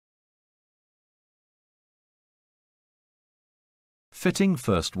Fitting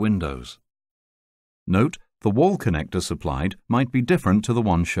first windows. Note, the wall connector supplied might be different to the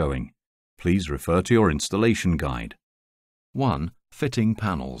one showing. Please refer to your installation guide. 1. Fitting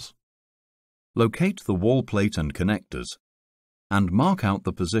panels. Locate the wall plate and connectors and mark out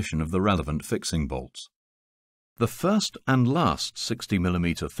the position of the relevant fixing bolts. The first and last 60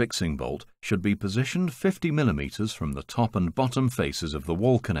 mm fixing bolt should be positioned 50 mm from the top and bottom faces of the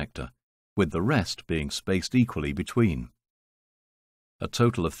wall connector, with the rest being spaced equally between. A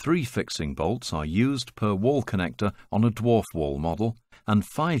total of 3 fixing bolts are used per wall connector on a dwarf wall model and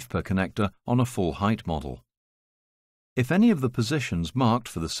 5 per connector on a full height model. If any of the positions marked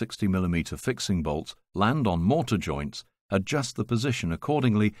for the 60 mm fixing bolts land on mortar joints, adjust the position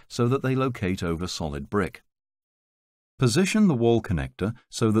accordingly so that they locate over solid brick. Position the wall connector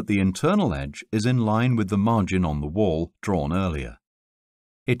so that the internal edge is in line with the margin on the wall drawn earlier.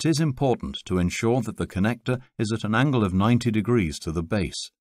 It is important to ensure that the connector is at an angle of 90 degrees to the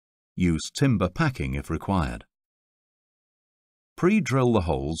base. Use timber packing if required. Pre-drill the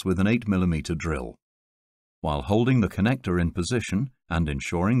holes with an 8 mm drill. While holding the connector in position and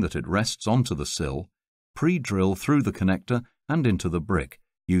ensuring that it rests onto the sill, pre-drill through the connector and into the brick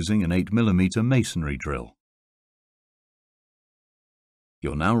using an 8 mm masonry drill.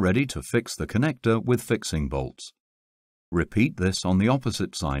 You're now ready to fix the connector with fixing bolts. Repeat this on the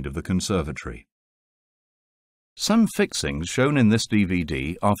opposite side of the conservatory. Some fixings shown in this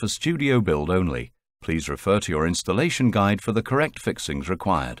DVD are for studio build only. Please refer to your installation guide for the correct fixings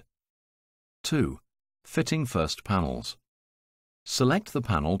required. 2. Fitting first panels. Select the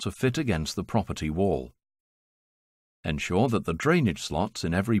panel to fit against the property wall. Ensure that the drainage slots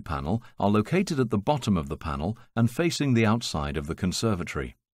in every panel are located at the bottom of the panel and facing the outside of the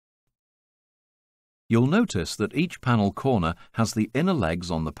conservatory. You'll notice that each panel corner has the inner legs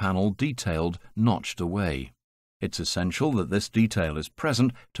on the panel detailed notched away. It's essential that this detail is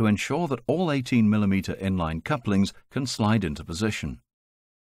present to ensure that all 18 mm inline couplings can slide into position.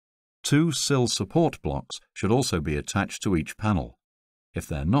 2 sill support blocks should also be attached to each panel. If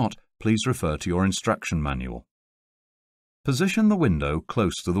they're not, please refer to your instruction manual. Position the window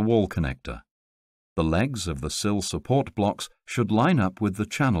close to the wall connector. The legs of the sill support blocks should line up with the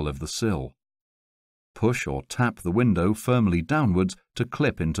channel of the sill. Push or tap the window firmly downwards to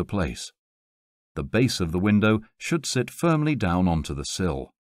clip into place. The base of the window should sit firmly down onto the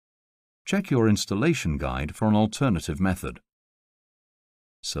sill. Check your installation guide for an alternative method.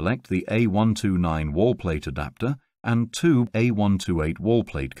 Select the A129 wall plate adapter and 2 A128 wall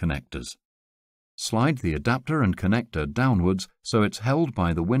plate connectors. Slide the adapter and connector downwards so it's held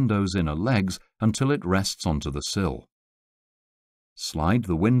by the window's inner legs until it rests onto the sill. Slide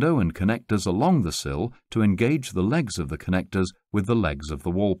the window and connectors along the sill to engage the legs of the connectors with the legs of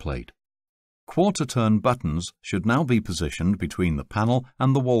the wall plate. Quarter-turn buttons should now be positioned between the panel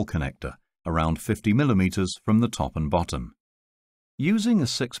and the wall connector, around 50 mm from the top and bottom. Using a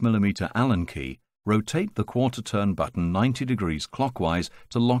 6 mm Allen key, rotate the quarter-turn button 90 degrees clockwise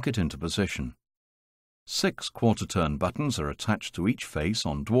to lock it into position. 6 quarter-turn buttons are attached to each face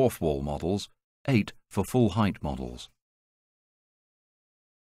on dwarf wall models, 8 for full height models.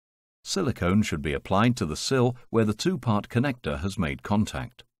 Silicone should be applied to the sill where the 2-part connector has made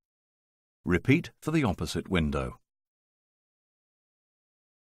contact. Repeat for the opposite window.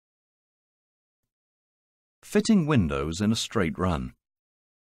 Fitting windows in a straight run.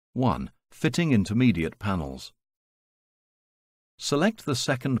 1. Fitting intermediate panels. Select the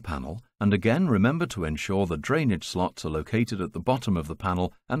second panel and again remember to ensure the drainage slots are located at the bottom of the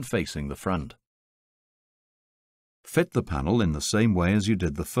panel and facing the front. Fit the panel in the same way as you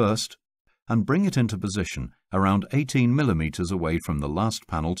did the first and bring it into position around 18 mm away from the last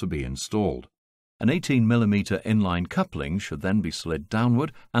panel to be installed. An 18 mm inline coupling should then be slid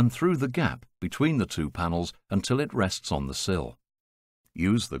downward and through the gap between the 2 panels until it rests on the sill.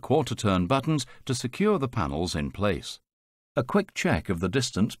 Use the quarter-turn buttons to secure the panels in place. A quick check of the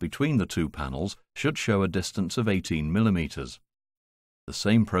distance between the 2 panels should show a distance of 18 mm. The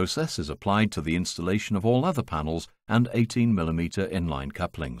same process is applied to the installation of all other panels and 18 mm inline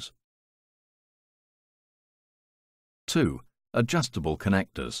couplings. 2. Adjustable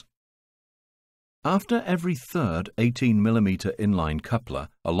connectors. After every third 18 mm inline coupler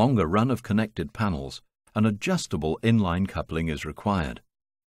along a run of connected panels, an adjustable inline coupling is required.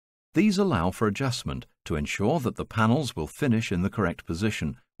 These allow for adjustment to ensure that the panels will finish in the correct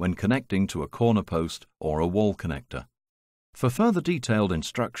position when connecting to a corner post or a wall connector. For further detailed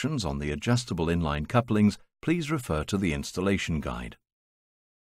instructions on the adjustable inline couplings, please refer to the installation guide.